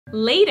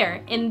Later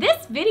in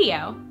this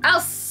video, I'll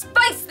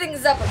spice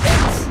things up a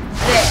bit.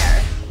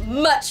 There,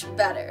 much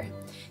better.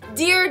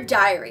 Dear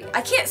Diary,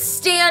 I can't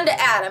stand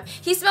Adam.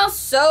 He smells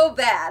so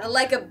bad,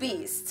 like a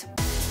beast.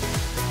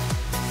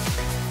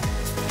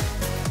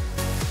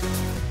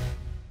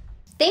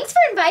 Thanks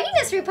for inviting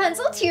us,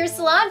 Rapunzel, to your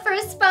salon for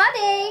a spa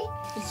day.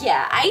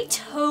 Yeah, I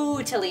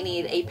totally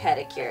need a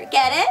pedicure.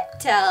 Get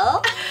it?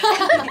 Tell.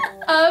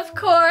 of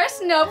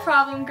course, no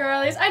problem,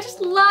 girlies. I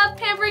just love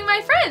pampering my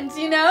friends,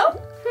 you know?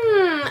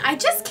 I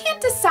just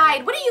can't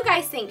decide. What do you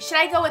guys think? Should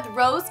I go with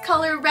rose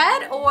color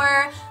red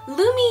or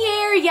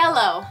Lumiere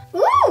yellow?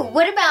 Ooh,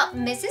 what about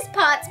Mrs.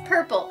 Potts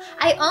purple?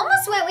 I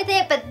almost went with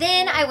it, but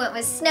then I went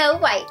with Snow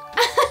White.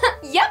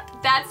 Yep,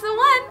 that's the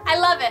one. I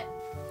love it.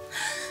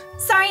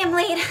 Sorry I'm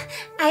late.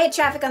 I had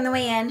traffic on the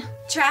way in.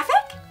 Traffic?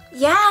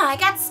 Yeah, I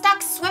got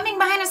stuck swimming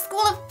behind a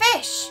school of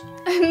fish.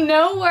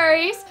 No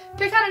worries.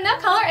 Pick out a nut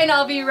color and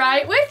I'll be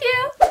right with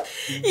you.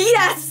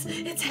 Yes,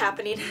 it's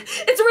happening.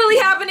 It's really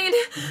happening.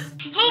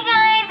 Hey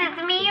guys,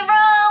 it's me,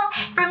 Ro,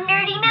 from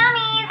Nerdy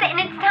Nummies, and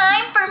it's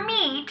time for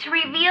me to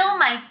reveal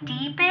my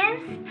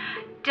deepest,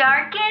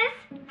 darkest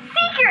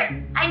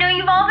secret. I know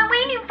you've all been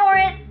waiting for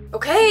it.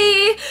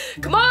 Okay,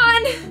 come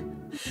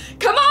on.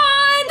 Come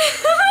on.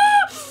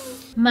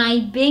 My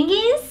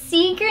biggest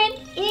secret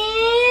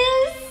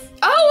is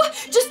Oh,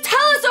 just tell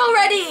us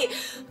already.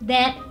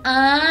 that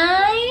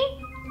I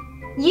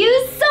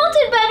use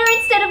salted butter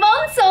instead of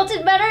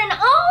unsalted butter in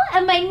all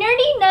of my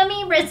Nerdy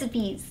Nummy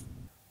recipes.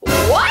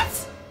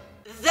 What?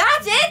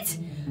 That's it?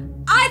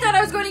 I thought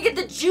I was going to get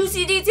the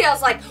juicy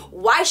details like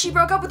why she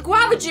broke up with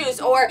guava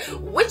juice or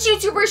which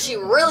YouTuber she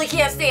really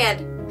can't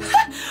stand.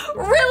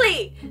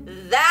 Really?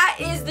 That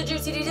is the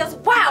juicy details?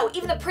 Wow,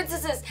 even the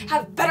princesses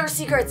have better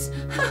secrets.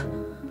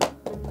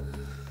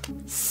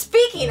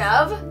 Speaking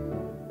of,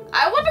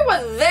 I wonder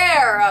what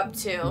they're up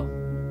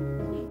to.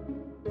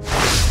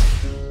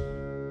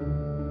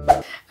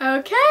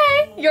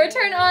 Okay, your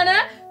turn,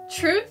 Anna.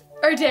 Truth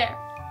or dare?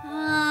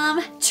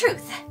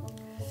 Truth.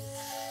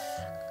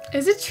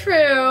 Is it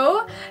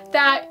true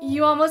that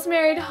you almost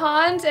married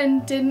Hans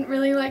and didn't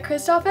really like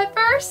Kristoff at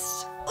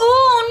first?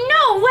 Oh,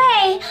 no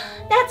way!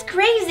 That's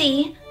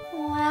crazy.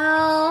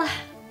 Well,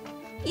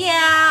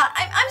 yeah,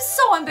 I'm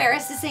so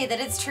embarrassed to say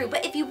that it's true,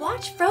 but if you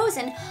watch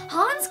Frozen,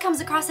 Hans comes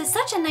across as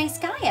such a nice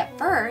guy at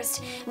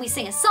first. We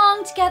sing a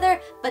song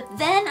together, but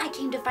then I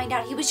came to find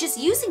out he was just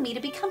using me to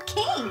become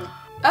king.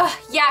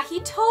 Yeah, he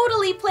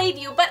totally played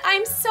you, but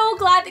I'm so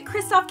glad that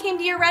Kristoff came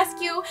to your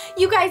rescue.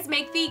 You guys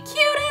make the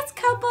cutest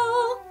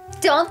couple.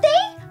 Don't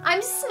they?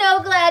 I'm snow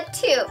glad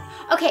too.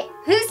 Okay,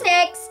 who's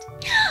next?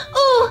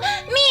 Ooh,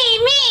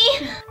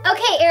 me!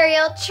 Okay,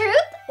 Ariel, truth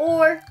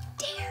or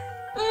dare?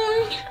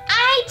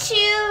 I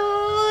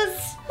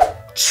choose...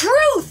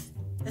 Truth!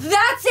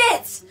 That's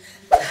it!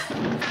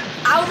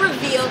 I'll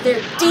reveal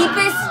their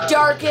deepest,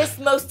 darkest,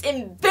 most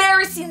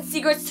embarrassing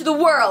secrets to the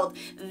world.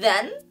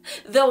 Then,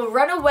 they'll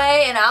run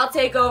away and I'll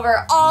take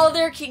over all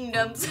their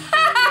kingdoms. But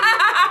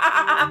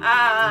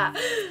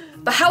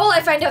how will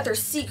I find out their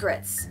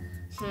secrets?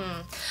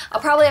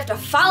 I'll probably have to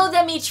follow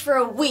them each for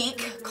a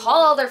week,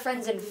 call all their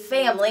friends and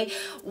family,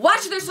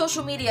 watch their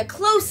social media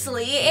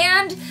closely,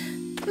 and...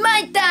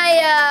 Might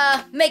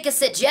I, make a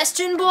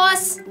suggestion,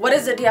 boss? What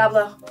is it,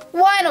 Diablo?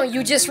 Why don't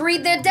you just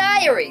read their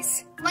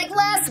diaries? Like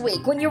last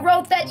week when you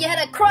wrote that you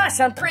had a crush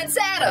on Prince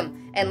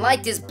Adam and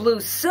liked his blue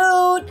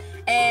suit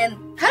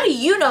and... How do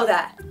you know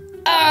that?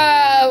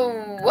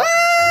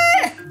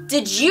 What?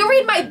 Did you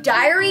read my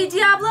diary,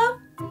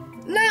 Diablo?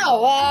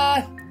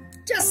 No,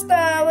 just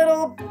a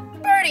little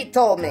birdie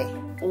told me.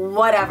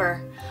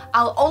 Whatever.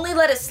 I'll only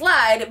let it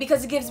slide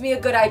because it gives me a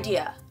good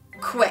idea.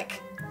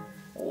 Quick.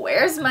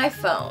 Where's my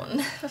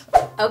phone?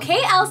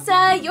 Okay,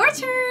 Elsa, your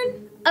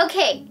turn.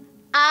 Okay,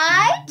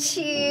 I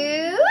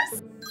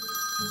choose...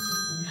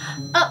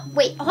 Oh,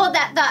 wait, hold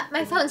that thought.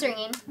 My phone's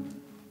ringing.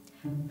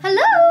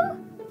 Hello?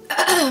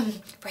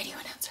 Radio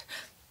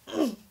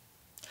announcer.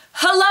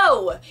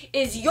 Hello!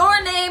 Is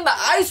your name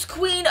Ice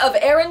Queen of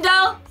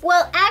Arendelle?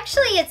 Well,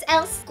 actually, it's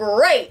Elsa.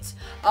 Great!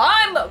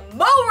 I'm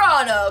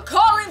Morana,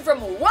 calling from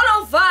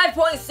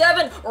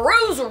 105.7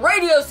 Ruse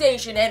radio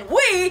station, and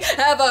we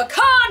have a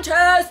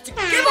contest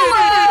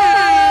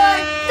giveaway!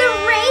 The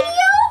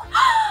radio?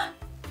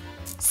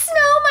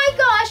 Snow, my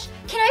gosh.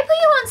 Can I put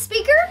you on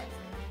speaker?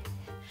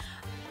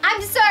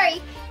 I'm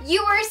sorry,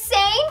 you were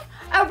saying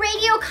a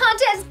radio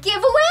contest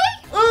giveaway?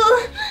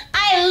 Ooh,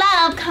 I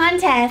love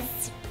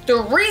contests. The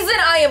reason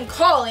I am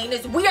calling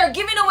is we are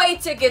giving away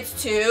tickets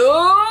to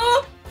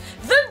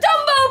the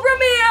Dumbo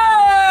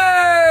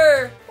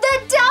premiere! The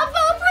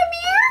Dumbo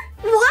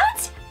premiere?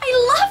 What? I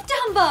love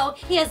Dumbo.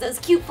 He has those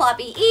cute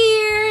floppy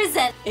ears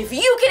and... If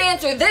you can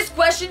answer this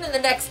question in the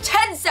next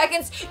 10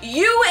 seconds,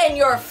 you and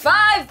your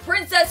 5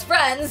 princess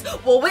friends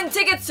will win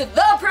tickets to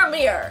the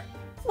premiere.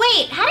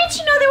 Wait, how did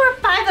you know there were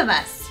 5 of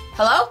us?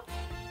 Hello?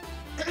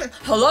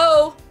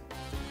 Hello?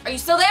 Are you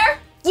still there?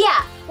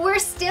 Yeah, we're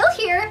still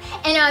here,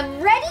 and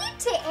I'm ready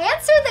to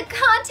answer the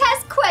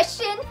contest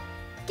question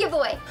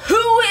giveaway.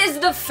 Who is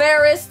the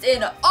fairest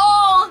in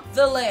all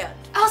the land?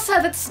 Elsa,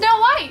 that's Snow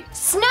White.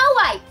 Snow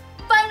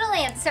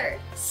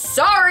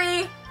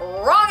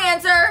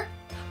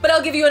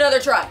I'll give you another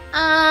try.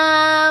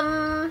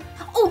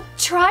 Oh,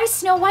 try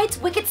Snow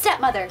White's wicked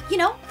stepmother. You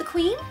know, the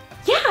queen?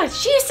 Yeah,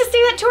 she used to say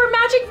that to her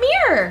magic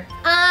mirror.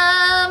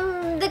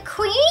 The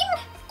queen?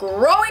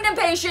 Growing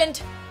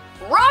impatient.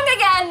 Wrong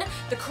again.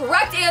 The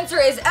correct answer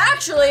is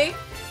actually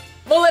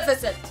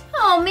Maleficent.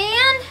 Oh,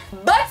 man.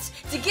 But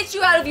to get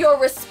you out of your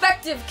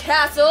respective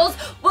castles,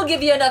 we'll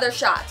give you another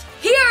shot.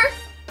 Here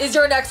is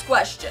your next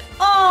question.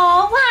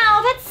 Oh,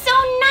 wow, that's so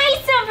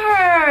nice of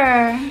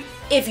her.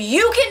 If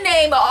you can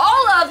name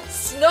all of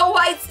Snow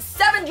White's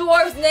 7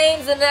 dwarves'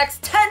 names in the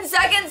next 10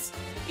 seconds,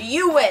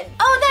 you win.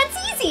 Oh, that's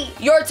easy.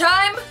 Your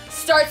time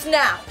starts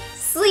now.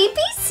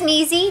 Sleepy,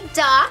 sneezy,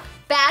 doc,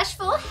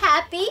 bashful,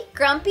 happy,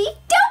 grumpy,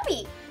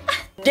 dopey.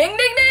 Ding,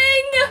 ding,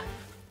 ding!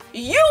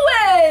 You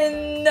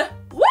win!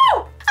 Woo!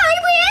 I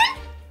win?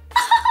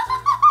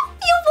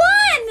 You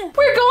won!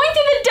 We're going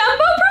to the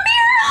Dumbo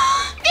premiere!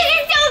 This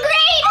is so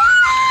great!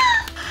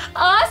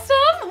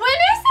 Awesome! When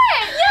is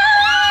it?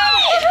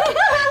 Yay!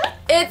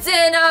 It's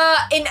in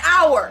an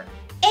hour.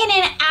 In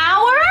an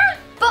hour?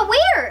 But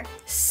where?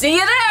 See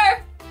you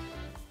there!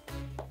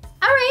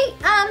 All right,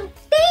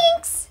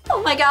 thanks.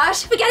 Oh my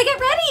gosh, we gotta get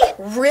ready.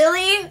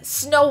 Really?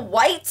 Snow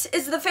White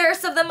is the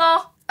fairest of them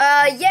all?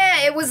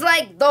 Yeah, it was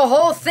like the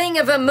whole thing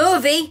of a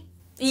movie.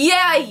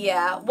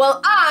 Yeah.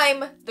 Well,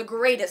 I'm the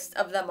greatest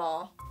of them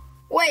all.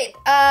 Wait,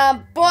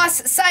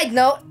 boss, side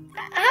note,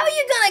 how are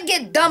you gonna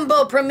get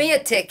Dumbo premiere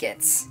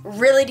tickets?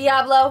 Really,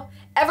 Diablo?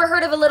 Ever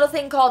heard of a little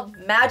thing called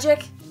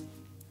magic?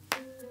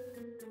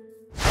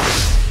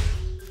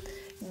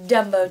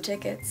 Dumbo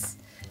tickets.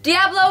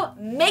 Diablo,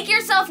 make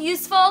yourself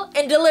useful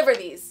and deliver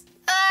these.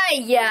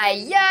 Ay,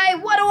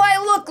 what do I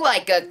look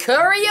like, a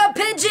courier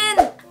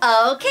pigeon?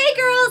 Okay,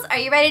 girls, are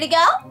you ready to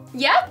go?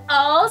 Yep,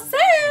 all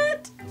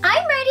set.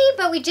 I'm ready,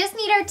 but we just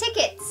need our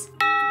tickets.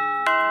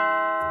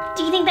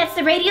 Do you think that's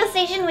the radio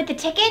station with the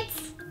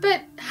tickets?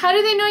 But how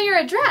do they know your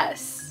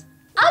address?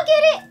 I'll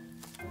get it.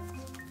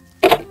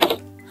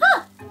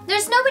 Huh,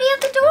 there's nobody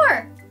at the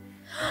door.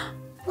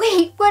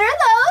 Wait, what are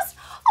those?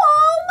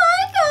 Oh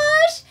my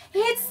gosh,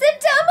 it's the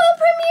Dumbo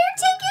premiere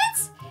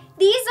tickets.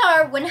 These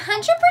are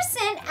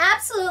 100%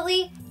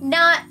 absolutely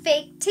not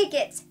fake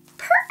tickets.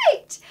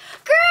 Perfect.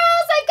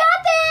 Girls, I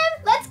got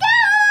them. Let's go.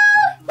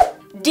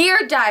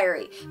 Dear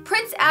Diary,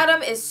 Prince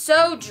Adam is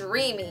so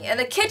dreamy and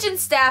the kitchen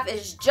staff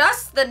is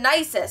just the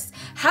nicest.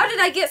 How did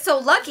I get so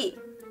lucky?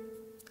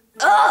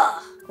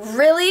 Ugh,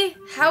 really?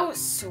 How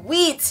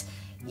sweet.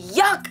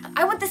 Yuck,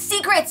 I want the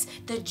secrets,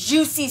 the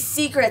juicy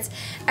secrets.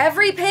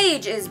 Every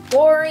page is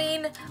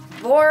boring.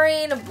 Ugh.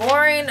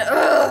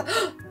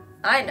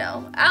 I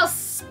know, I'll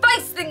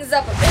spice things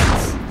up a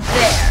bit.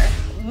 There,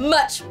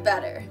 much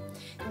better.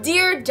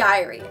 Dear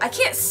Diary, I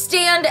can't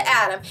stand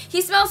Adam.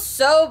 He smells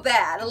so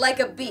bad,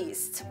 like a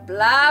beast.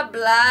 Blah,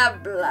 blah,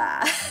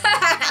 blah.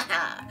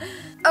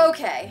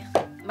 Okay,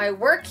 my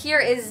work here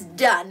is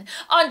done.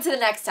 On to the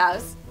next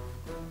house.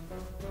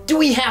 Do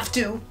we have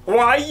to?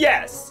 Why,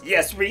 yes.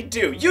 Yes, we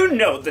do. You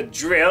know the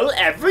drill.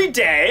 Every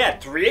day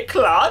at 3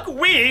 o'clock,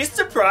 we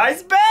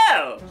surprise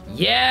Belle.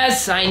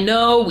 Yes, I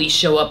know. We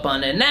show up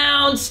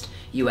unannounced.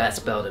 You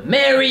ask Belle to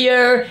marry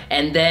her,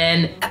 and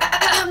then...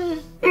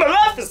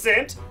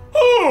 Maleficent?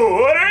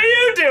 Ooh, what are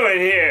you doing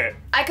here?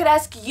 I could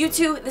ask you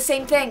two the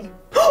same thing.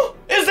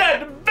 Is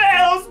that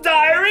Belle's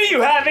diary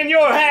you have in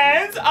your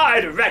hands?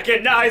 I'd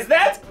recognize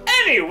that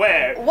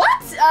anywhere.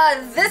 What?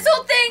 This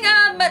old thing?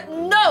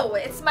 No,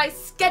 it's my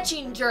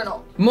sketching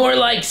journal. More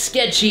like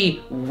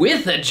sketchy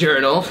with a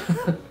journal.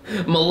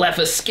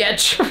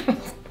 Maleficent.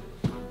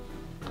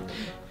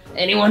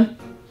 Anyone?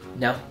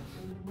 No?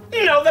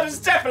 No, that is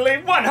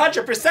definitely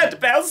 100%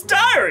 Belle's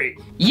diary.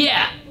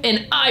 Yeah,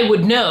 and I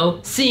would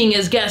know, seeing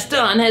as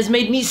Gaston has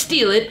made me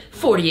steal it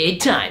 48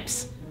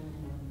 times.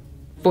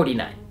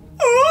 49.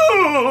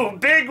 Ooh,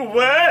 big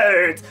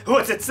words.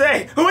 What's it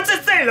say? What's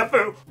it say,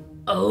 LeFou?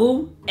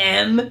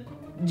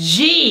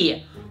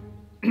 OMG!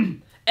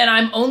 And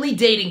I'm only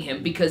dating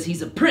him because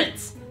he's a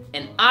prince,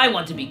 and I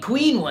want to be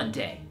queen one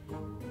day.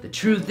 The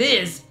truth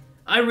is,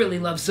 I really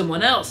love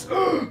someone else.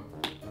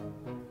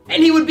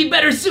 And he would be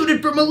better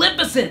suited for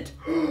Maleficent.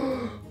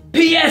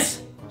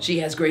 P.S. She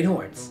has great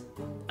horns.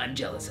 I'm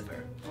jealous of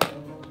her.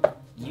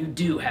 You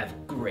do have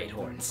great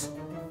horns.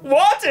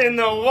 What in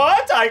the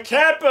what? I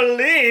can't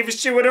believe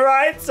she would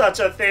write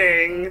such a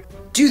thing.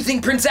 Do you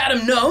think Prince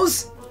Adam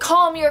knows?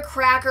 Calm your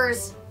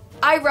crackers.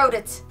 I wrote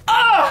it.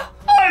 Ah!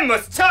 I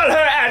must tell her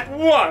at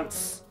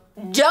once.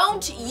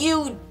 Don't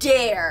you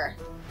dare.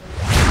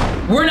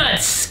 We're not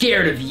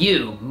scared of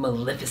you,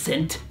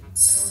 Maleficent.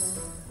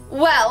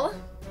 Well,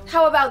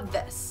 how about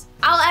this?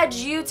 I'll add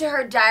you to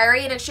her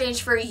diary in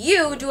exchange for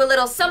you do a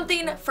little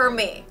something for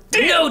me.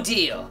 No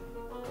deal.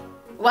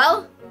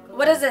 Well,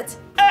 what is it?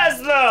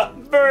 As the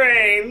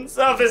brains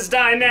of this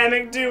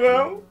dynamic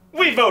duo,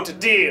 we vote a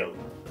deal.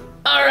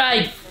 All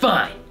right,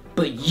 fine.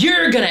 But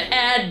you're gonna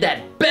add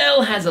that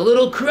Belle has a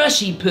little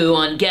crushy poo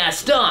on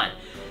Gaston,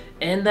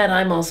 and that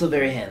I'm also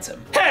very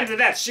handsome. And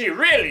that she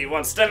really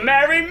wants to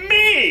marry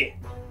me.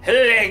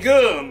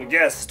 Legume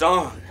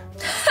Gaston.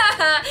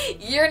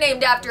 You're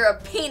named after a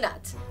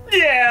peanut.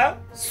 Yeah,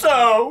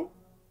 so?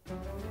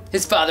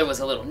 His father was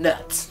a little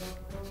nuts.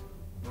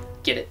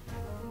 Get it?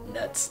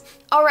 Nuts.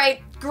 All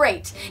right,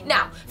 great.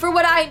 Now, for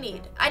what I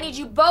need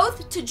you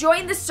both to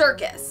join the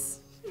circus.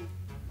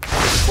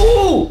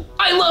 Ooh,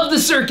 I love the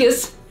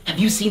circus. Have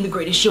you seen The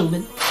Greatest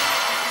Showman?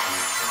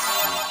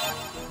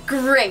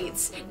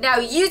 Great. Now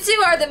you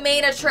two are the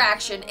main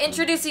attraction,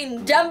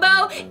 introducing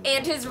Dumbo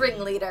and his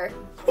ringleader.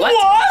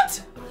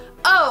 What?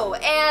 Oh,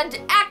 and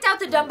act out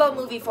the Dumbo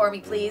movie for me,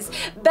 please.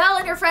 Belle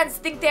and her friends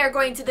think they are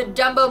going to the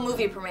Dumbo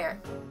movie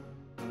premiere.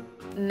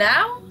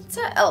 Now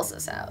to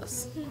Elsa's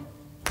house.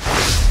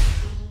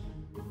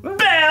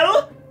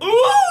 Belle?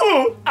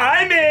 Ooh,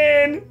 I'm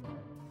in.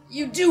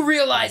 You do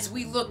realize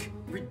we look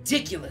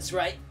ridiculous,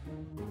 right?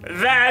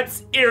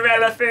 That's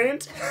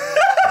irrelevant.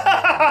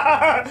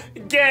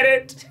 Get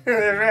it?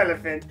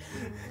 Irrelevant.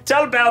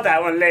 Tell Belle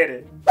that one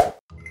later.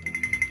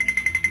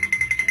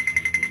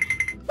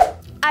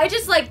 I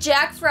just like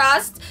Jack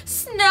Frost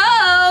so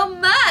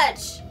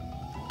much.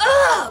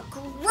 Ugh,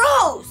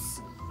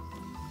 gross.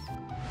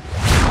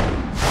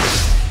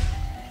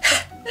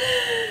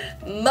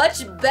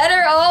 Much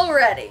better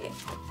already.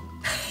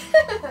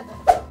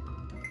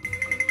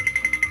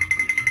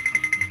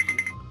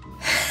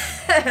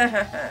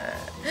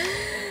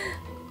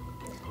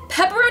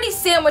 Pepperoni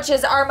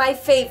sandwiches are my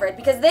favorite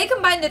because they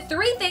combine the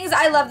three things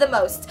I love the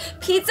most: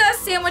 pizza,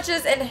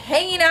 sandwiches, and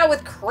hanging out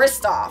with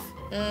Kristoff.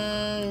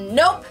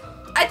 Nope.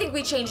 I think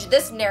we changed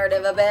this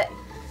narrative a bit.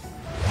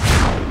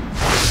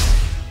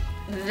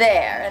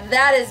 There,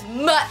 that is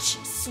much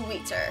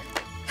sweeter.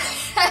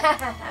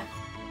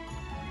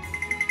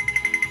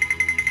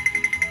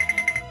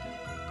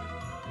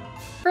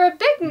 For a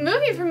big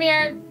movie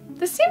premiere,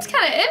 this seems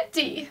kind of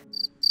empty.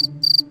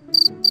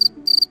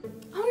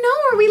 Oh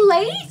no, are we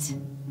late?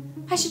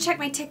 I should check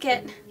my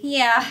ticket.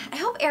 Yeah, I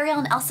hope Ariel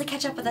and Elsa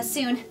catch up with us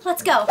soon.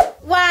 Let's go.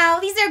 Wow,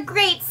 these are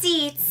great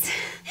seats.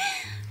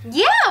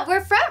 Yeah,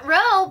 we're front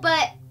row,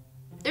 but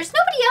there's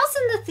nobody else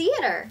in the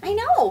theater. I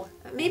know.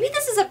 Maybe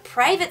this is a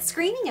private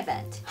screening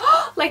event.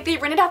 Like they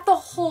rented out the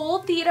whole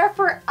theater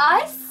for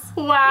us?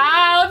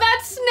 Wow,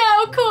 that's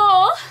so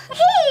cool.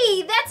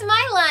 Hey, that's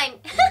my line.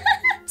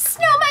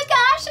 Snow, my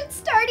gosh, it's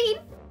starting.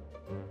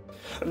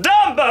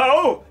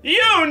 Dumbo,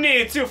 you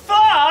need to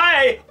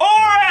fly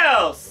or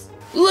else.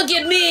 Look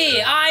at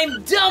me,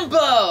 I'm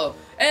Dumbo,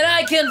 and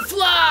I can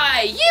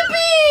fly.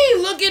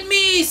 Yippee! Look at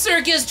me,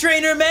 circus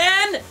trainer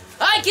man.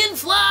 I can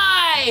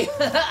fly.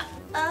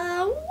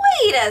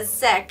 Wait a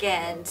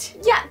second.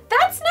 Yeah,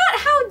 that's not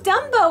how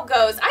Dumbo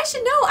goes. I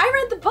should know, I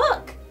read the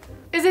book.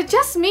 Is it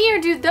just me or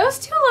do those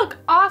two look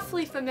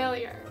awfully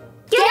familiar?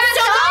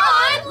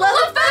 Gaston!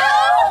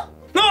 LeFou!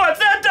 Oh, what's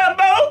that,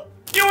 Dumbo?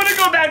 You want to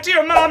go back to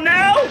your mom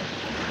now?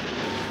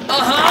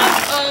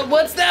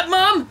 What's that,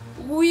 Mom?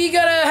 We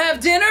gotta have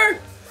dinner?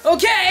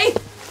 Okay.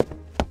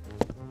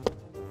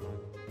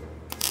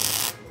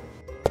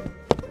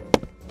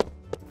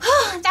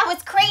 That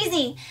was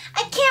crazy.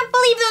 I can't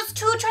believe those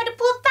two tried to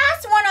pull a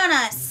fast one on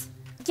us.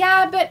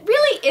 Yeah, but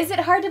really, is it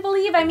hard to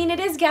believe? I mean, it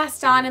is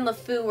Gaston and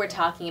LeFou we're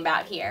talking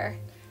about here.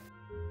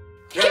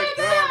 Kick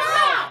them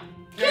out!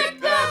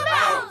 Kick them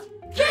out!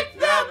 Kick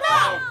them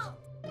out!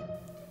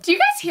 Do you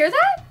guys hear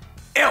that?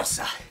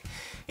 Elsa,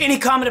 any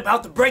comment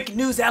about the breaking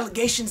news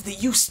allegations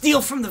that you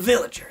steal from the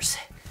villagers?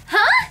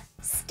 Huh?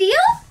 Steal?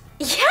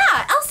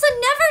 Yeah, Elsa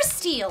never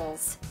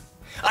steals.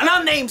 An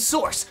unnamed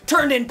source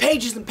turned in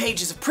pages and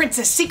pages of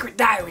Princess Secret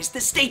diaries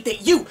that state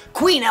that you,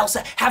 Queen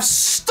Elsa, have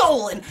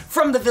stolen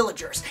from the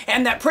villagers,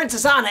 and that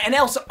Princess Anna and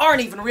Elsa aren't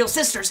even real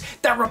sisters,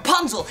 that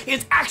Rapunzel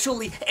is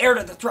actually heir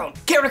to the throne.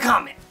 Care to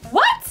comment?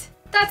 What?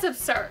 That's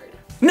absurd.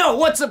 No,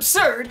 what's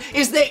absurd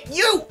is that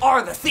you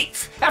are the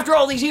thief. After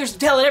all these years of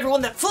telling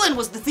everyone that Flynn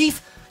was the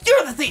thief,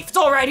 you're the thief. It's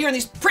all right here in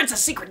these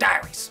Princess Secret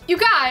diaries. You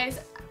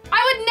guys,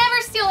 I would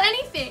never steal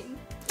anything.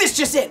 This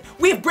just in,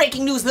 we have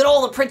breaking news that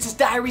all the Princess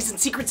diaries and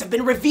secrets have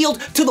been revealed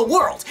to the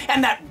world,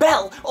 and that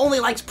Belle only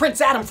likes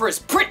Prince Adam for his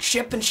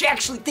princeship, and she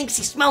actually thinks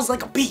he smells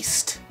like a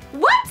beast.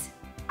 What?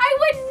 I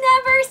would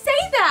never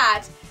say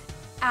that.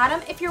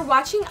 Adam, if you're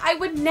watching, I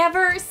would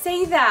never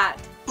say that.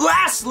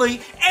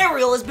 Lastly,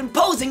 Ariel has been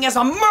posing as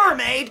a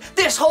mermaid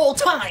this whole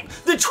time.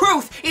 The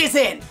truth is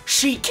in,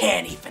 she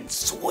can't even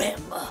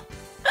swim.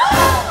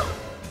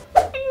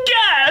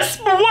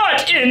 Gasp!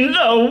 What in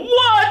the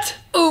what?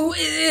 Ooh,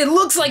 it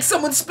looks like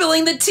someone's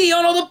spilling the tea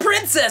on all the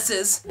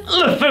princesses.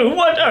 LeFou,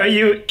 what are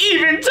you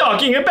even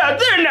talking about?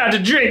 They're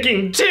not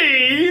drinking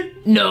tea!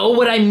 No,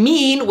 what I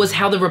mean was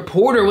how the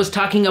reporter was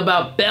talking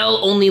about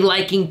Belle only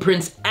liking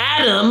Prince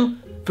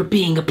Adam for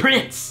being a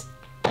prince.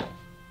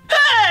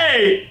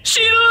 Hey!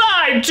 She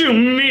lied to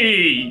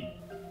me!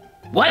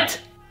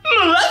 What?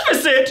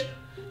 Maleficent!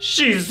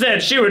 She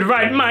said she would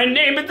write my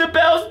name in the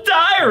Belle's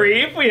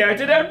diary if we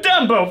acted out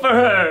Dumbo for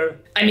her.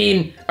 I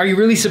mean, are you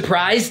really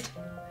surprised?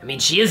 I mean,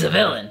 she is a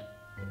villain.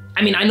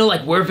 I mean, I know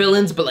like we're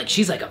villains, but like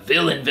she's like a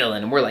villain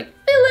and we're like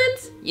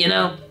villains, you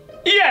know?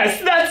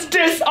 Yes, that's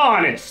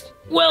dishonest.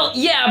 Well,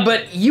 yeah,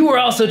 but you were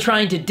also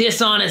trying to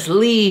dishonest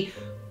Lee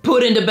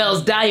put into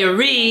Belle's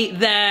diary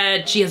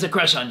that she has a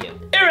crush on you.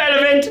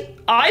 Irrelevant!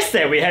 I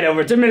say we head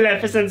over to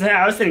Maleficent's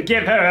house and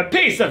give her a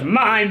piece of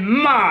my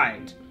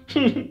mind.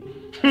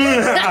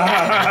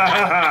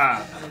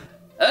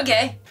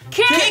 Okay.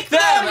 Kick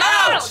them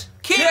out!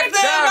 Kick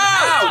them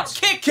out!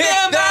 Kick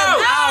them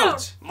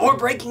out! More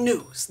breaking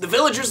news. The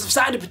villagers have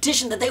signed a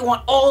petition that they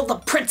want all the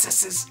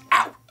princesses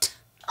out.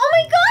 Oh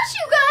my gosh,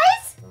 you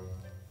guys!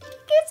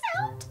 Kids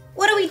out.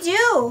 What do we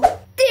do?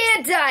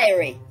 Dear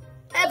Diary,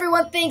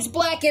 everyone thinks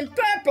black and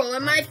purple are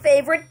my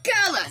favorite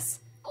colors.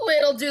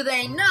 Little do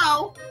they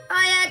know,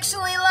 I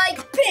actually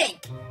like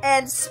pink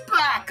and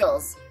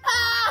sparkles.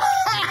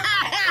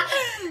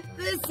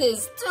 This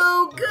is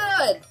too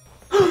good.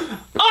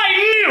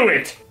 I knew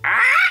it!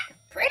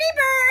 Pretty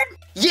bird.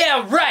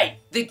 Yeah, right.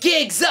 The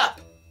gig's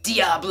up,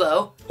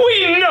 Diablo.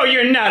 We know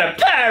you're not a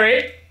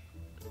parrot!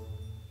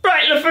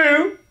 Right,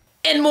 LeFou?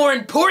 And more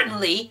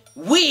importantly,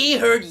 we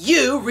heard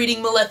you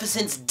reading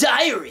Maleficent's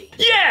diary.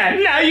 Yeah,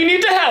 now you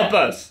need to help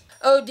us!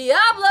 Oh,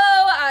 Diablo,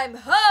 I'm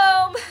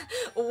home.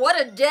 What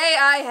a day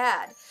I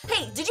had.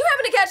 Hey, did you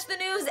happen to catch the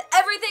news?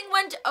 Everything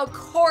went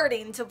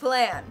according to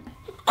plan.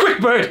 Quick,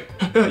 Bird!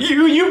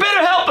 You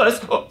better help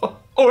us,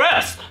 or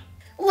else!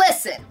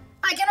 Listen,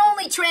 I can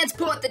only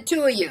transport the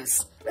two of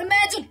yous. The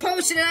magic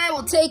potion and I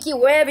will take you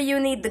wherever you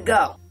need to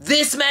go.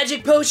 This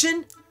magic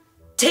potion?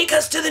 Take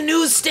us to the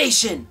news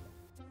station.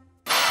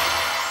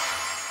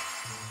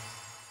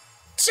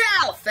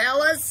 Ciao,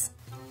 fellas.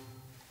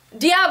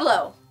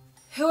 Diablo,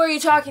 who are you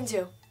talking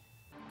to?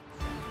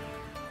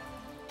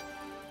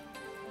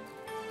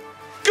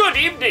 Good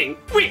evening!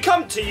 We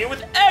come to you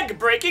with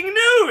egg-breaking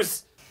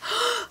news!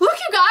 Look,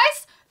 you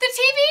guys! The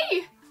TV!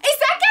 Is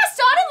that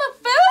Gaston and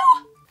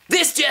LeFou?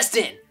 This just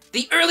in.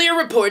 The earlier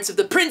reports of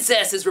the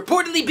princesses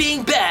reportedly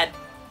being bad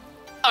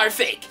are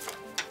fake.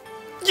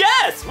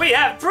 Yes, we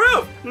have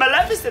proof!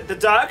 Maleficent the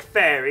Dark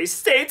Fairy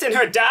states in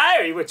her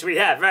diary, which we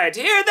have right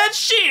here, that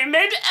she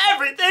made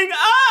everything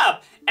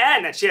up!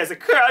 And that she has a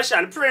crush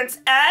on Prince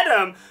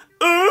Adam.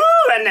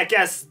 Ooh, and that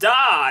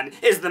Gaston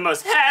is the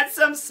most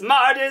handsome,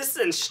 smartest,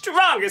 and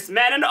strongest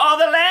man in all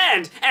the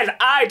land. And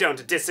I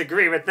don't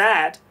disagree with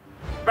that.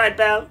 Right,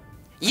 Belle?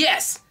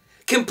 Yes,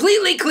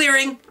 completely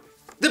clearing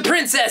the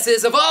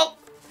princesses of all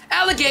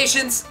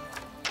allegations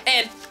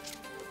and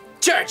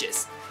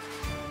charges.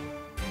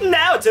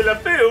 Now to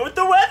LeFou with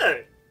the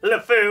weather.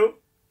 LeFou,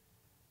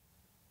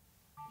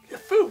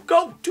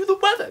 go do the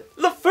weather.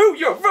 LeFou,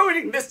 you're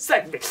ruining this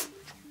segment.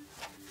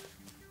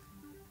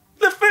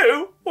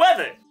 LeFou,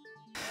 weather.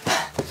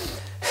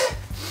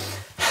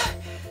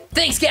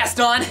 Thanks,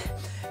 Gaston.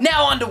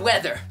 Now on to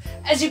weather.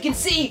 As you can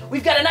see,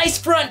 we've got a nice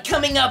front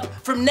coming up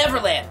from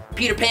Neverland.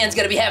 Peter Pan's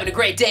gonna be having a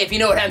great day, if you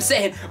know what I'm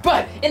saying.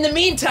 But in the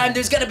meantime,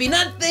 there's gonna be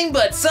nothing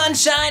but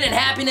sunshine and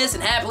happiness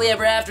and happily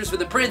ever afters for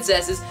the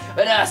princesses,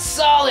 but a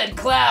solid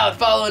cloud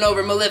following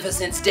over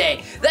Maleficent's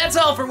day. That's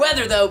all for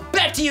weather, though.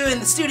 Back to you in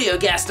the studio,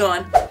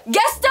 Gaston.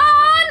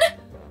 Gaston!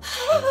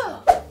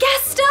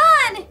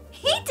 Gaston!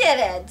 He did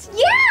it!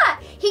 Yeah!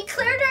 He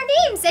cleared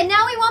our names and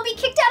now we won't be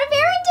kicked out of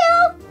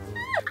Arendelle!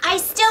 I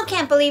still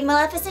can't believe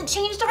Maleficent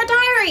changed our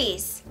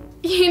diaries.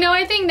 You know,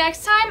 I think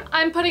next time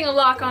I'm putting a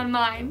lock on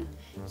mine.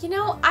 You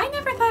know, I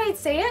never thought I'd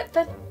say it,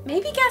 but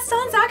maybe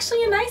Gaston's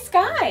actually a nice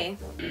guy.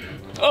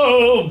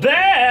 Oh,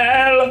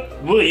 Belle,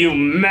 will you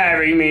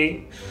marry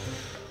me?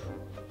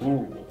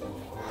 Ooh.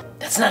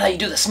 That's not how you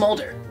do the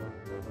smolder.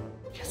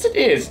 Yes, it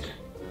is.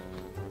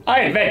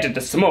 I invented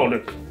the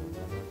smolder.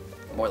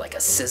 More like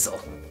a sizzle.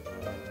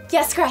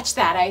 Yeah, scratch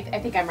that. I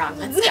think I'm wrong.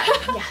 Let's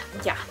go.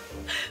 Yeah.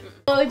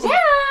 Oh,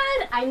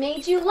 Dad, I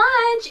made you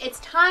lunch. It's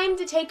time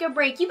to take a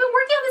break. You've been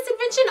working on this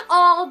invention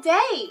all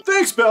day.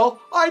 Thanks, Belle.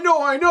 I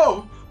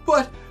know.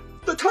 But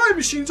the time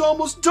machine's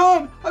almost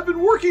done. I've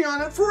been working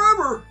on it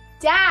forever.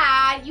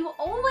 Dad, you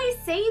always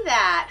say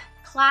that.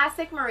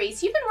 Classic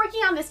Maurice. You've been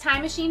working on this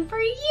time machine for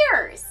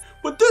years.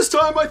 But this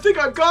time I think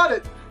I've got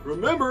it.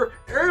 Remember,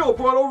 Ariel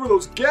brought over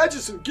those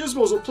gadgets and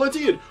gizmos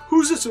aplenty and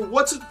who's it and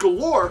what's it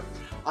galore.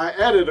 I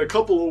added a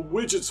couple of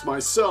widgets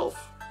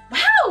myself.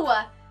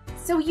 Wow!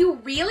 So you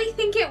really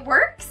think it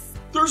works?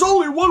 There's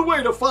only one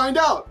way to find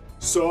out.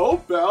 So,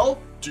 Belle,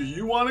 do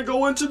you want to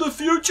go into the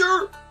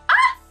future?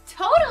 Ah,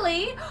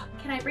 totally.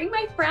 Can I bring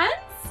my friends?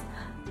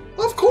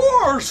 Of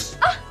course!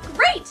 Ah,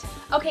 great.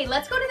 Okay,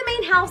 let's go to the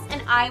main house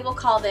and I will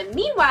call them.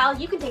 Meanwhile,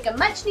 you can take a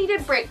much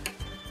needed break.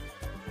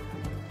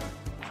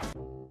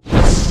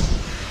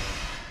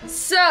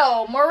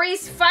 So,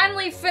 Maurice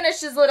finally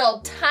finished his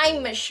little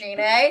time machine,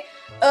 eh?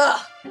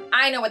 Ugh,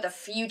 I know what the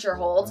future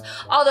holds.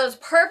 All those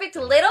perfect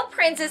little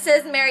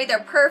princesses marry their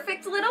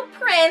perfect little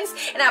prince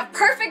and have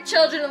perfect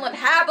children and live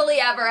happily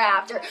ever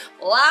after.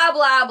 Blah,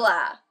 blah,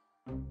 blah.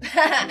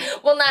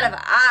 Well, not if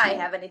I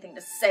have anything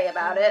to say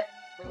about it.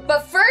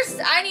 But first,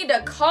 I need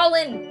to call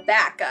in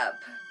backup.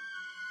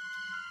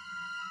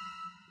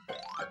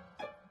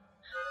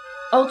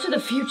 Alter the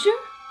future?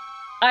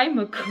 I'm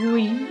a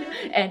queen,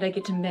 and I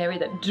get to marry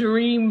the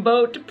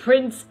dreamboat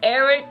Prince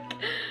Eric.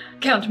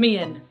 Count me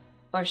in.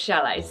 Or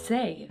shall I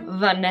say,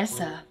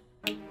 Vanessa.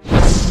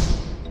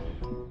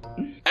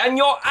 And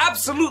you're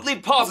absolutely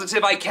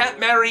positive I can't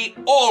marry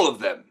all of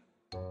them?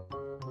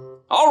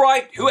 All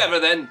right, whoever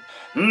then.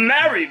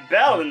 Marry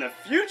Belle in the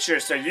future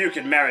so you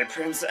can marry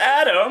Prince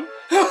Adam?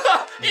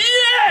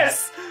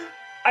 Yes!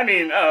 I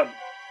mean,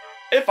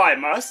 if I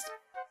must.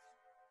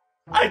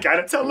 I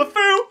gotta tell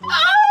LeFou.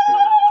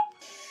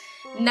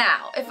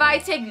 Now, if I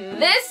take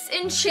this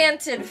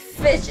enchanted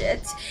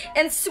fidget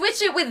and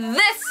switch it with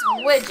this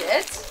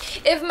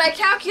widget, if my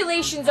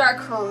calculations are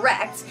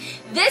correct,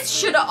 this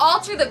should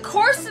alter the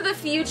course of the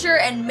future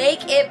and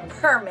make it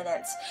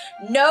permanent.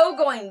 No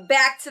going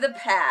back to the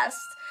past.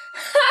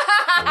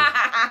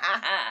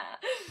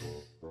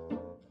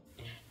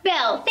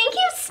 Belle, thank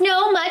you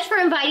so much for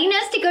inviting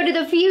us to go to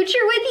the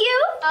future with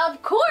you.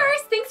 Of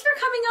course, thanks for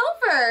coming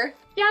over.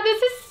 Yeah,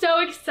 this is so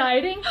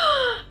exciting.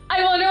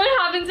 I wonder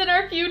what happens in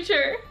our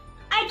future.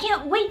 I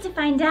can't wait to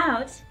find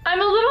out.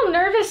 I'm a little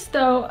nervous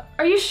though.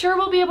 Are you sure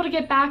we'll be able to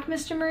get back,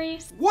 Mr.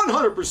 Maurice?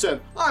 100%,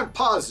 I'm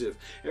positive.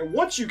 And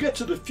once you get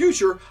to the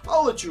future,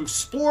 I'll let you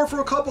explore for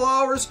a couple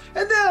hours,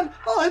 and then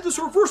I'll hit this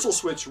reversal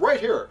switch right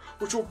here,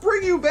 which will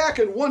bring you back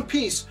in one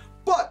piece,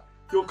 but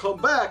you'll come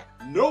back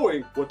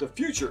knowing what the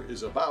future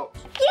is about.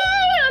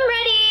 Yay, I'm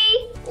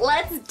ready.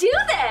 Let's do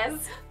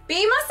this.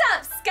 Beam us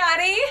up,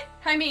 Scotty.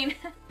 I mean,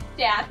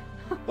 Dad.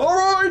 All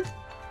right,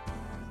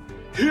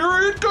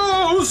 here it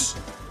goes.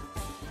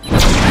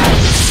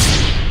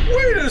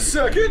 Wait a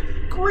second,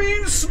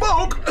 green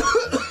smoke.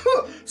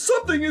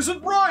 Something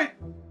isn't right.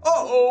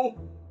 Uh-oh.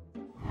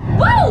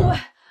 Whoa!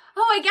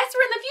 Oh, I guess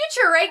we're in the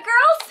future, right,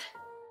 girls?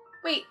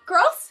 Wait,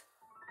 girls?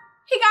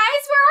 Hey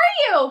guys, where are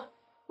you?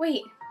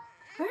 Wait,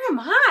 where am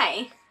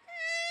I?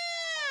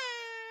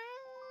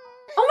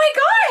 Oh my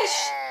gosh!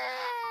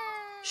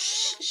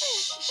 Shh,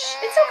 shh, shh.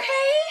 It's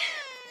okay.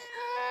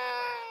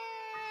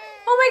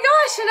 Oh my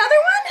gosh,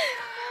 another one?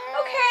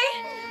 Okay.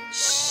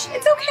 Shh,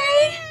 it's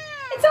okay.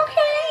 It's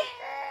okay.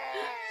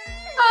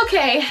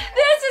 Okay,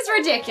 this is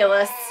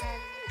ridiculous.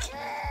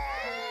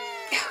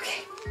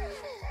 Okay.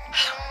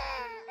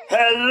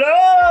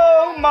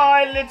 Hello,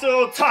 my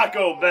little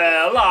Taco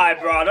Bell. I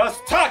brought us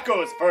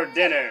tacos for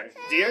dinner.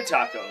 Dear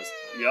tacos.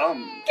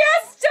 Yum.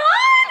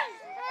 Gaston!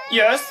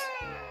 Yes?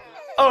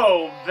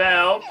 Oh,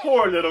 Belle,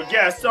 poor little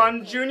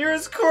Gaston Jr.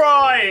 is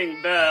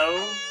crying,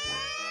 Belle.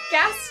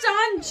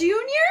 Gaston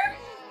Jr.?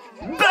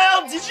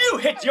 Belle, did you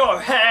hit your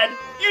head?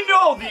 You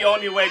know the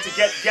only way to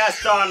get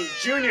Gaston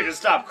Jr. to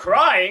stop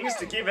crying is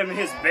to give him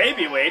his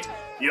baby weight.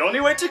 The only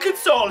way to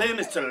console him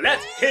is to let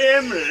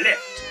him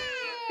lift.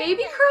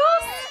 Baby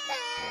curls?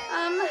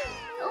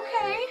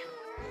 Okay.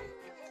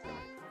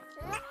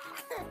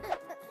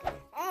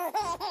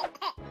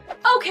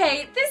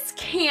 Okay, this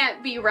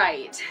can't be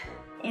right.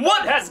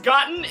 What has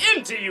gotten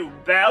into you,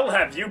 Belle?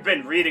 Have you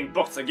been reading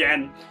books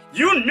again?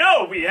 You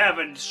know we have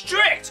a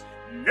strict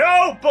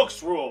no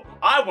books rule.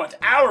 I want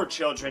our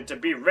children to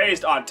be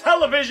raised on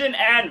television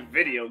and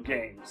video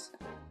games.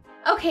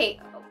 Okay,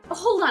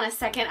 hold on a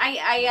second.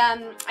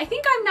 I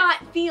think I'm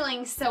not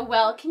feeling so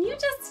well. Can you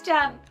just,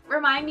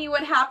 remind me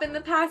what happened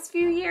the past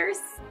few years?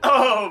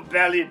 Oh,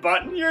 Belly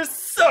Button, you're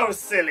so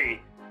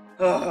silly.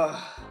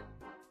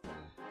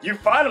 You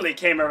finally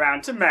came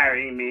around to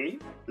marrying me.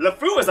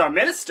 LeFou is our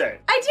minister.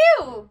 I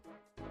do.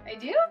 I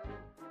do?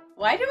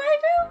 Why do I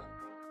do?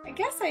 I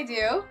guess I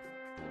do.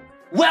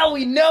 Well,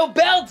 we know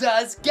Belle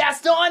does.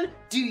 Gaston,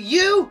 do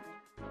you?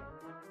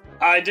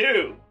 I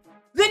do.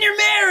 Then you're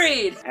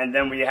married! And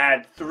then we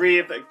had 3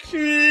 of the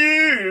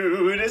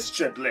cutest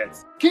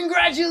triplets.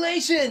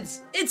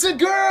 Congratulations! It's a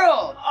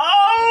girl!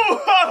 Oh!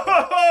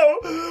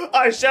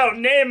 I shall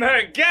name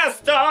her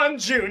Gaston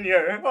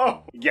Jr.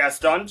 Oh.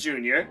 Gaston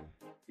Jr.,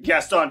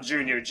 Gaston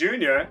Jr.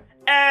 Jr.,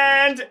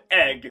 and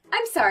Egg.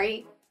 I'm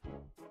sorry.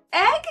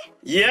 Egg?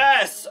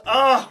 Yes!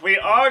 We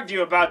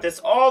argue about this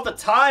all the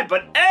time,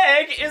 but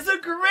Egg is a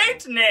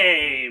great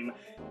name!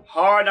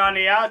 Hard on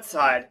the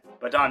outside,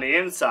 but on the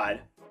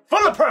inside,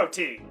 full of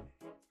protein!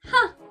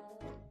 Huh.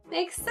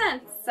 Makes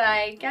sense.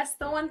 I guess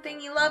the one thing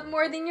you love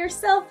more than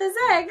yourself is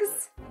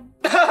eggs.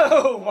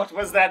 Oh, what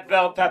was that,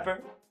 Bell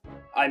Pepper?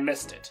 I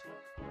missed it.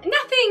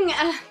 Nothing,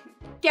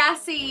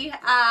 gassy.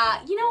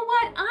 You know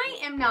what? I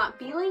am not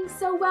feeling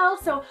so well,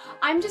 so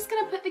I'm just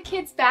gonna put the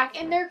kids back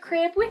in their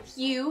crib with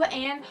you,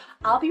 and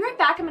I'll be right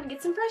back. I'm gonna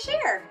get some fresh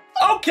air.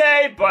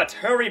 Okay, but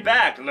hurry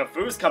back.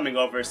 LeFou's coming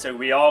over so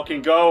we all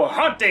can go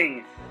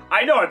hunting.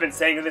 I know I've been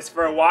saying this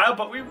for a while,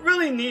 but we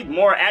really need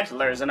more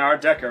antlers in our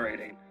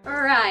decorating.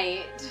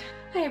 Right.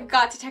 I have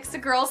got to text the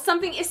girls.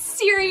 Something is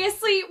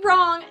seriously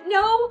wrong.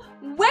 No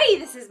way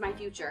this is my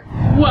future.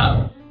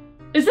 Whoa.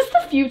 Is this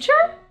the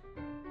future?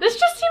 This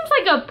just seems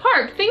like a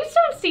park. Things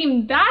don't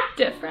seem that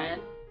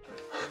different.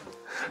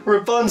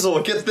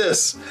 Rapunzel, get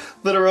this.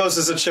 Little Rose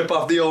is a chip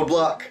off the old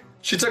block.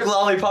 She took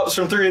lollipops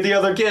from 3 of the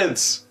other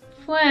kids.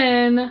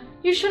 Flynn,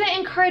 you shouldn't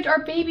encourage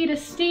our baby to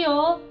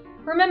steal.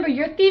 Remember,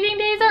 your thieving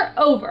days are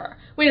over.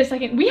 Wait a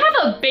second, we have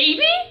a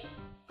baby?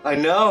 I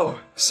know.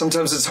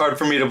 Sometimes it's hard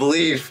for me to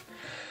believe.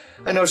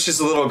 I know she's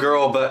a little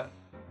girl, but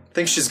I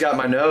think she's got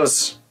my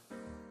nose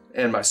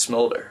and my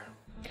smolder.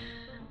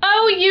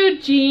 Oh,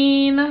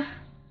 Eugene.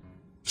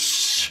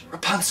 Shh,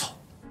 Rapunzel.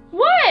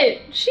 What?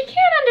 She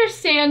can't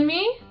understand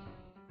me.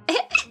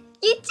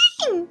 You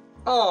ding!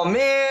 Oh,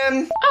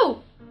 man.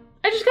 Oh,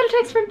 I just got a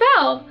text from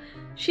Belle.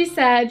 She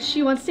said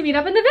she wants to meet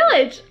up in the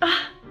village.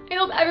 I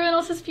hope everyone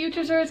else's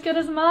futures are as good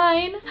as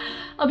mine.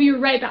 I'll be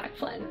right back,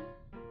 Flynn.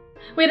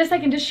 Wait a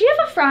second, does she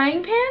have a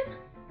frying pan?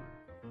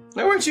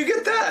 Now, where'd you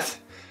get that?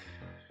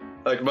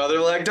 Like mother,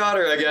 like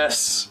daughter, I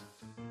guess.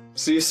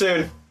 See you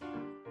soon.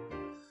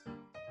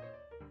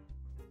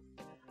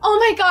 Oh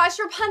my gosh,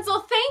 Rapunzel,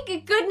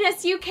 thank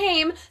goodness you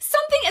came.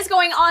 Something is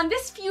going on.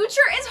 This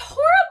future is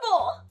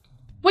horrible.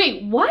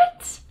 Wait,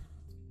 what?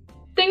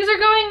 Things are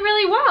going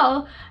really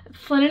well.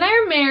 Flynn and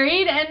I are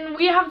married, and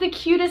we have the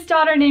cutest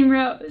daughter named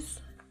Rose.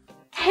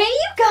 Hey,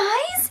 you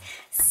guys!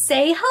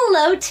 Say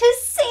hello to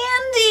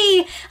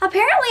Sandy!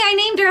 Apparently I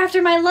named her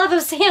after my love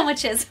of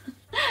sandwiches.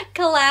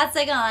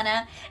 Classic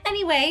Anna.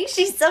 Anyway,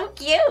 she's so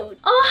cute.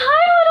 Oh,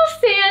 hi, little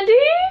Sandy!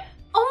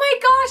 Oh my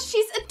gosh,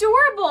 she's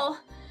adorable.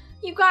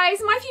 You guys,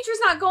 my future's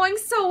not going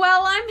so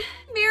well. I'm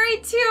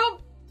married to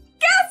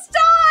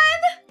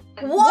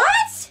Gaston!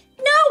 What?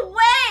 No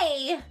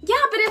way!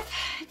 Yeah, but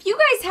if you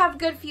guys have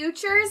good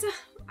futures,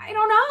 I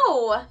don't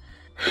know.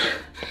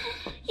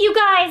 You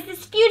guys,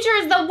 this future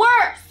is the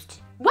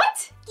worst.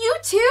 What? You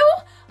too?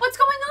 What's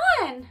going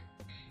on?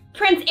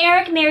 Prince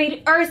Eric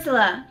married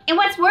Ursula. And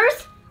what's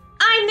worse,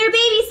 I'm their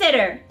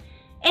babysitter.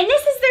 And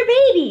this is their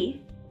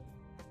baby,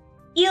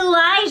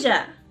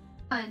 Elijah.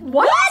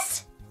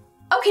 What?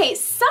 Okay,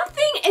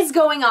 something is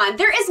going on.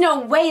 There is no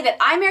way that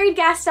I married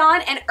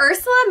Gaston and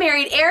Ursula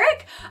married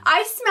Eric.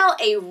 I smell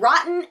a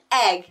rotten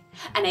egg.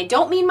 And I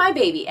don't mean my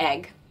baby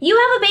egg. You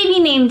have a baby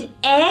named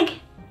Egg?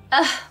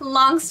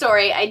 Long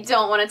story. I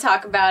don't want to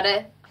talk about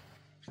it.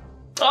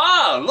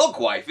 Ah, look,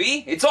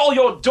 wifey. It's all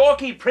your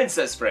dorky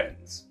princess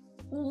friends.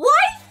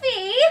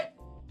 Wifey!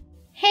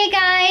 Hey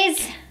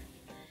guys.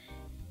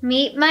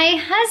 Meet my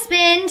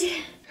husband.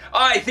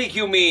 I think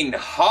you mean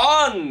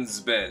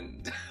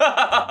Hansband.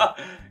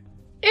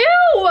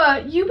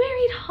 Ew! You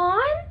married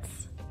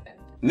Hans?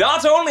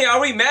 Not only are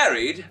we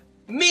married,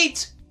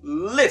 meet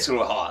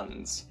little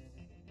Hans.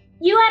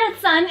 You had a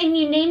son and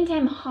you named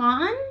him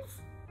Hans?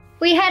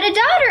 We had a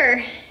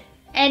daughter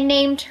and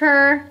named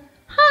her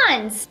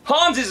Hans.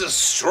 Hans is a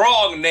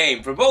strong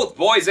name for both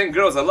boys and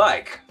girls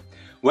alike.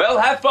 Well,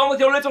 have fun with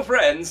your little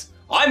friends.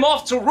 I'm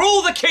off to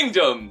rule the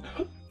kingdom.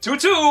 Toot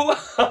toot.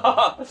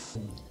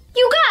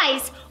 You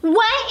guys,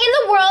 what in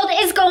the world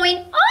is going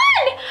on?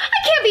 I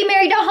can't be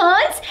married to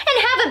Hans and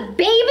have a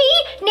baby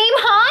named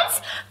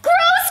Hans.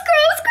 Gross,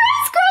 gross,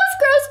 gross, gross,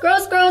 gross,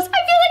 gross, gross. I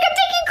feel like I'm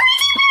taking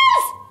crazy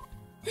pills.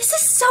 This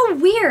is so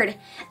weird.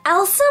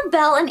 Elsa,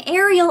 Belle, and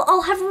Ariel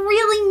all have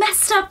really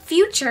messed up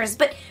futures,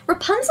 but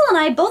Rapunzel and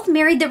I both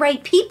married the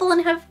right people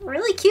and have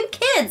really cute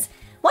kids.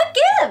 What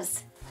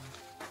gives?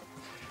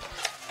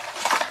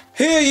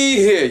 Hear ye,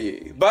 hear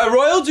ye. By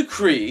royal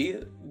decree,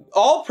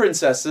 all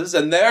princesses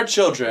and their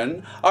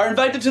children are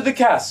invited to the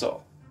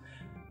castle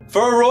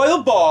for a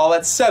royal ball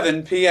at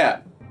 7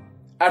 p.m.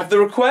 at the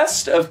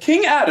request of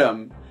King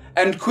Adam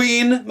and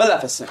Queen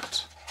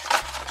Maleficent.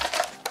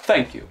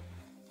 Thank you.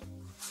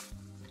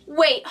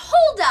 Wait,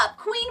 hold up.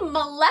 Queen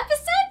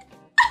Maleficent?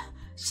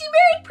 She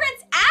married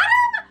Prince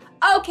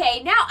Adam?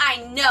 Okay, now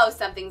I know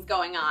something's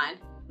going on.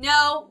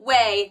 No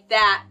way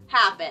that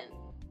happened.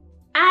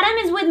 Adam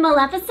is with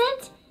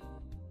Maleficent?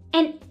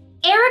 And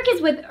Eric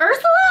is with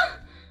Ursula?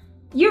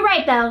 You're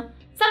right, Belle.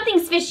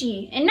 Something's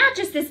fishy, and not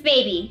just this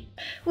baby.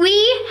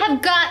 We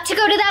have got to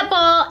go to that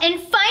ball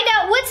and find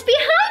out what's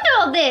behind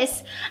all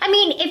this. I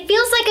mean, it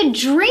feels like a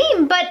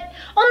dream, but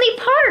only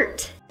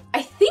part.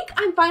 I think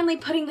I'm finally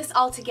putting this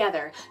all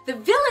together. The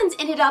villains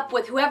ended up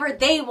with whoever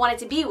they wanted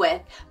to be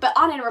with, but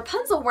Anna and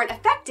Rapunzel weren't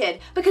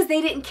affected because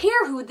they didn't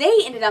care who they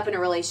ended up in a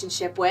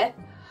relationship with.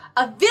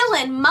 A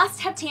villain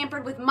must have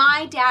tampered with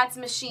my dad's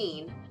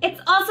machine.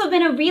 It's also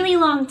been a really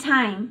long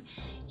time.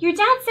 Your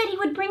dad said he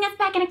would bring us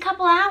back in a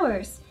couple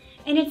hours,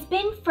 and it's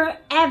been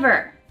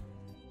forever.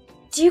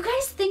 Do you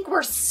guys think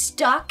we're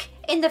stuck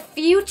in the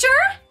future?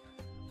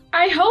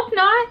 I hope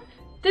not.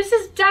 This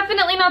is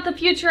definitely not the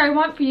future I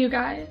want for you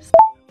guys.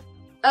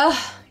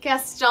 Ugh,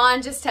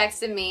 Gaston just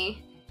texted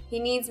me. He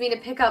needs me to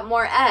pick up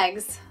more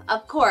eggs,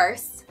 of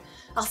course.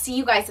 I'll see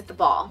you guys at the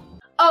ball.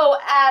 Oh,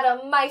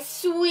 Adam, my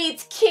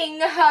sweet king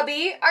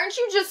hubby, aren't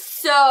you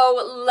just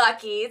so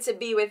lucky to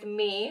be with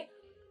me?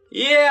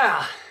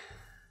 Yeah,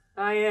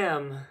 I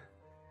am.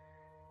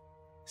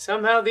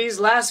 Somehow these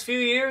last few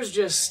years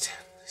just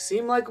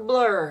seem like a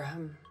blur.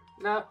 I'm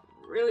not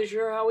really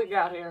sure how we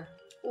got here.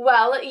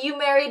 Well, you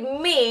married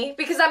me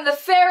because I'm the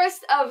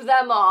fairest of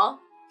them all.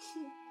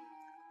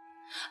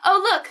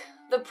 Oh, look,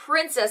 the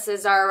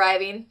princesses are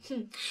arriving.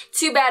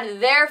 Too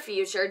bad their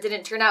future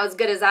didn't turn out as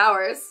good as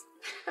ours.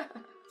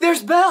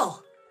 There's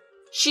Belle.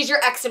 She's your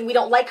ex and we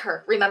don't like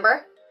her,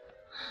 remember?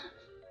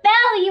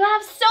 Belle, you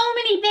have so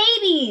many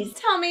babies.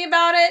 Tell me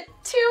about it.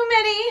 Too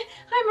many.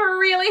 I'm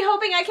really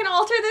hoping I can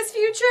alter this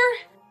future.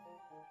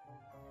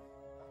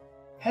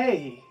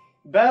 Hey,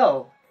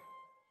 Belle.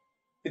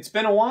 It's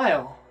been a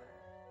while.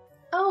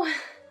 Oh,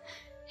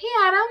 hey,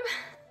 Adam.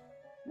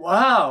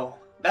 Wow,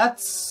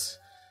 that's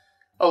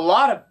A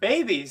lot of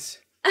babies.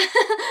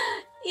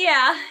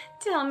 Yeah,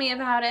 tell me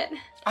about it.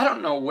 I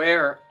don't know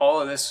where all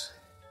of this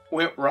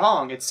went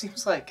wrong. It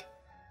seems like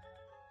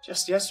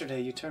just yesterday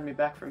you turned me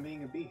back from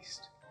being a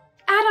beast.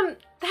 Adam,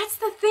 that's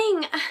the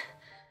thing.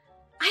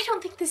 I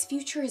don't think this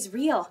future is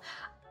real.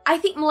 I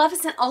think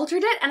Maleficent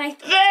altered it, and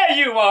There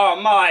you are,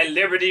 my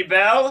Liberty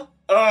Belle!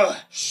 Ugh,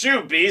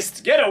 shoe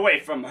beast, get away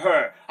from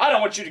her. I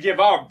don't want you to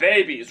give our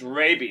babies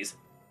rabies.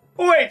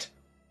 Wait!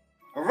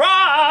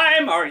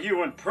 Rhyme! Are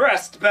you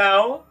impressed,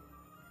 Belle?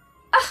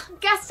 Ugh,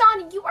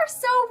 Gaston, you are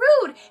so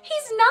rude.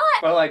 He's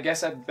not. Well, I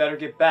guess I'd better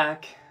get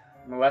back.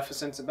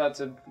 Maleficent's about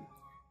to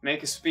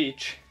make a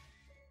speech.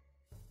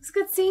 It's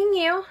good seeing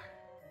you.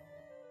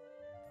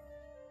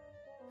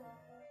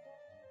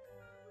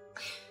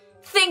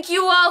 Thank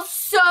you all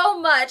so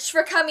much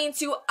for coming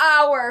to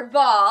our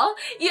ball.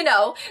 You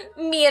know,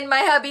 me and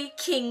my hubby,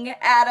 King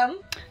Adam.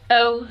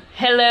 Oh,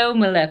 hello,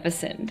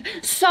 Maleficent.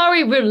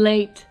 Sorry we're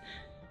late.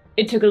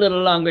 It took a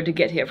little longer to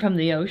get here from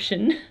the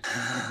ocean.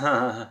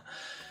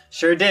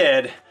 Sure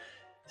did.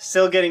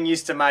 Still getting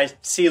used to my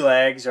sea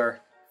legs or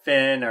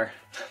fin or,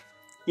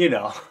 you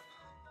know.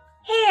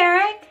 Hey,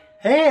 Eric.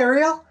 Hey,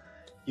 Ariel.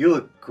 You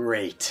look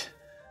great.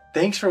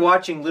 Thanks for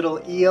watching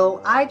Little Eel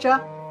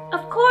Ija.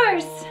 Of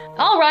course.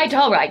 All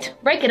right.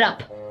 Break it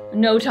up.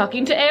 No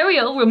talking to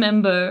Ariel,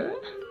 remember?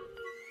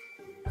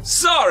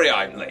 Sorry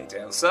I'm late,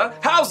 Elsa.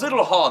 How's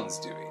little Hans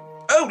doing?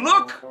 Oh,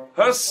 look!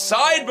 Her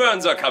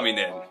sideburns are coming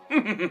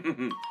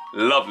in.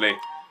 Lovely.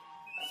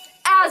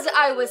 As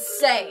I was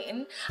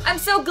saying, I'm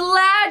so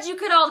glad you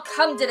could all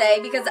come today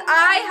because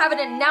I have an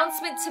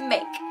announcement to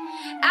make.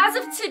 As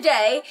of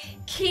today,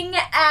 King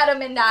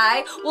Adam and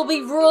I will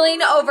be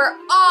ruling over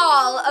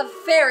all of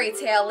Fairy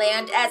Tale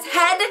Land as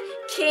head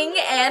king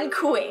and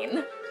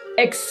queen.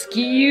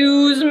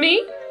 Excuse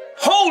me?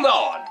 Hold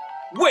on!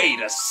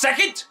 Wait a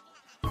second!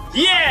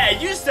 Yeah,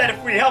 you said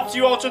if we helped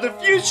you alter the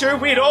future,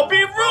 we'd all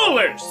be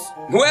rulers.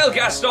 Well,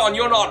 Gaston,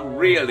 you're not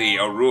really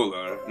a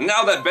ruler.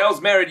 Now that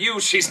Belle's married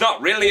you, she's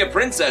not really a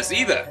princess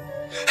either.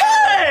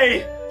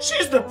 Hey!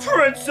 She's the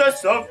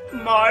princess of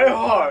my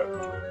heart.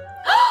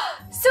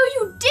 So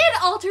you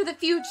did alter the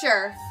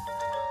future.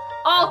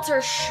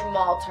 Alter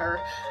schmalter.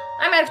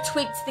 I might have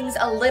tweaked things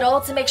a little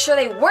to make sure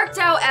they worked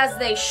out as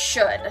they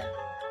should.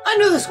 I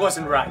knew this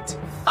wasn't right.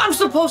 I'm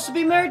supposed to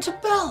be married to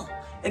Belle.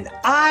 And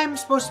I'm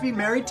supposed to be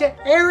married to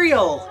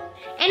Ariel.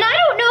 And I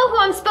don't know who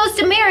I'm supposed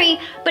to marry,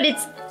 but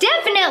it's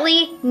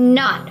definitely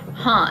not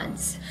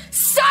Hans.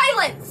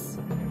 Silence!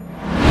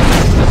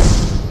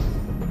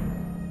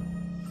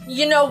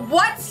 You know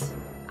what?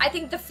 I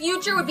think the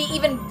future would be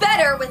even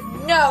better with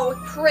no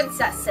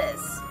princesses.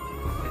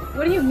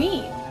 What do you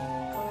mean?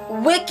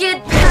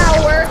 Wicked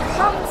power,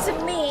 come to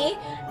me.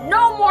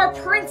 No more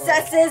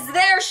princesses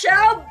there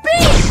shall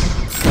be!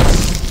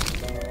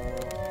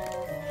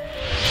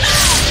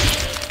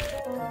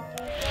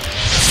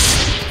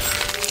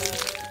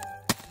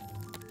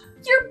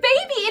 Your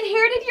baby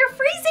inherited your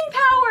freezing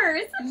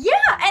powers!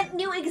 Yeah, and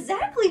knew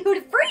exactly who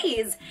to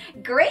freeze.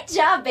 Great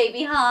job,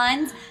 baby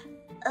Hans.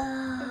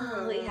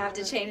 Oh, we have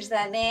to change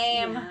that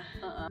name.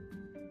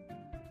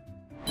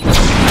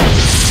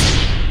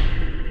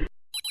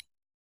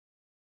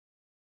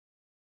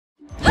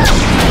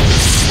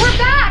 We're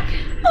back!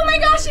 Oh my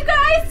gosh, you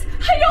guys!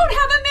 I don't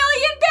have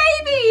 1,000,000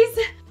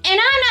 babies! And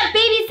I'm not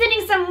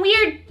babysitting some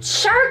weird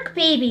shark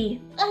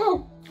baby.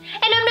 Oh,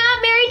 and I'm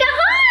not married to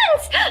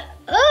Hans!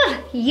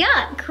 Ugh,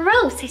 yuck,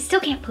 gross. I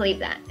still can't believe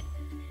that.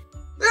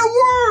 It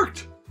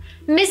worked!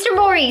 Mr.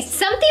 Maurice,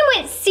 something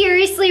went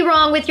seriously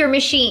wrong with your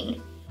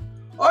machine.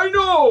 I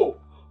know!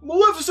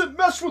 Maleficent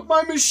messed with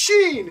my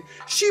machine!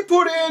 She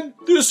put in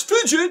this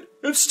fidget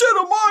instead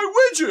of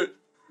my widget!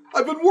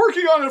 I've been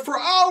working on it for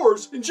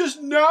hours and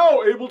just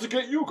now able to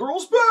get you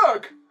girls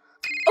back!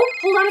 Oh,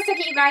 hold on a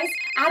second, you guys.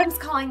 Adam's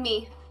calling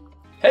me.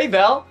 Hey,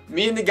 Belle.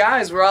 Me and the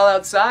guys, we're all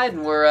outside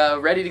and we're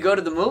ready to go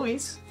to the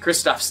movies.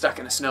 Kristoff's stuck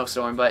in a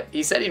snowstorm, but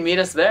he said he'd meet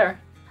us there.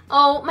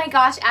 Oh my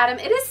gosh, Adam,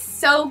 it is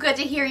so good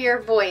to hear your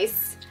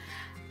voice.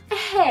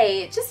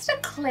 Hey, just to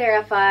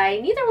clarify,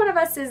 neither one of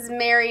us is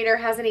married or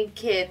has any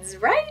kids,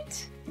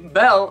 right?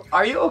 Belle,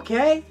 are you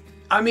okay?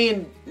 I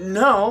mean,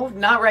 no,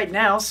 not right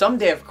now.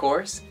 Someday, of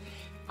course.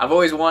 I've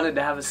always wanted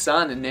to have a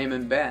son and name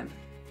him Ben.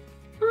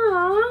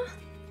 Aw,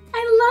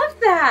 I love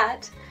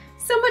that.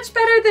 So much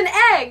better than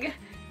egg.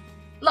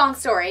 Long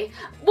story.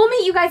 We'll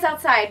meet you guys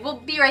outside.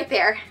 We'll be right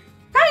there.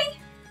 Bye.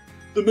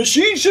 The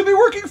machine should be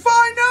working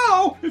fine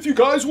now, if you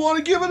guys want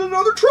to give it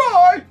another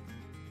try.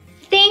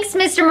 Thanks,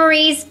 Mr.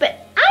 Maurice,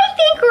 but I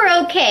think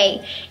we're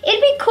okay.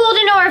 It'd be cool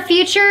to know our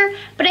future,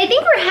 but I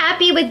think we're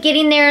happy with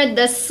getting there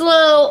the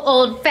slow,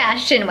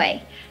 old-fashioned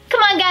way.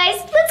 Come on,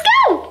 guys, let's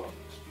go!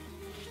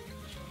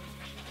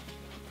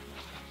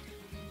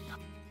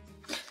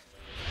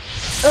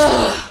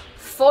 Ugh,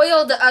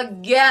 foiled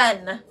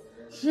again.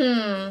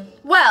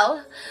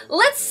 Well,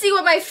 let's see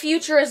what my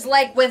future is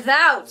like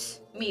without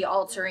me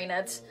altering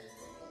it.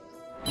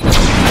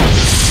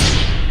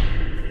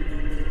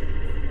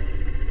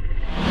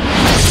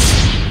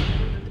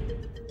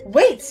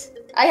 Wait,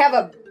 I have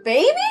a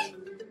baby?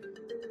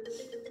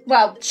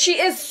 well, she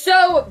is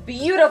so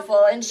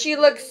beautiful and she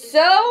looks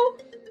so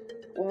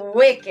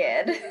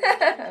wicked.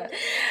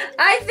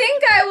 I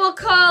think I will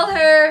call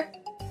her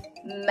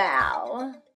Mal.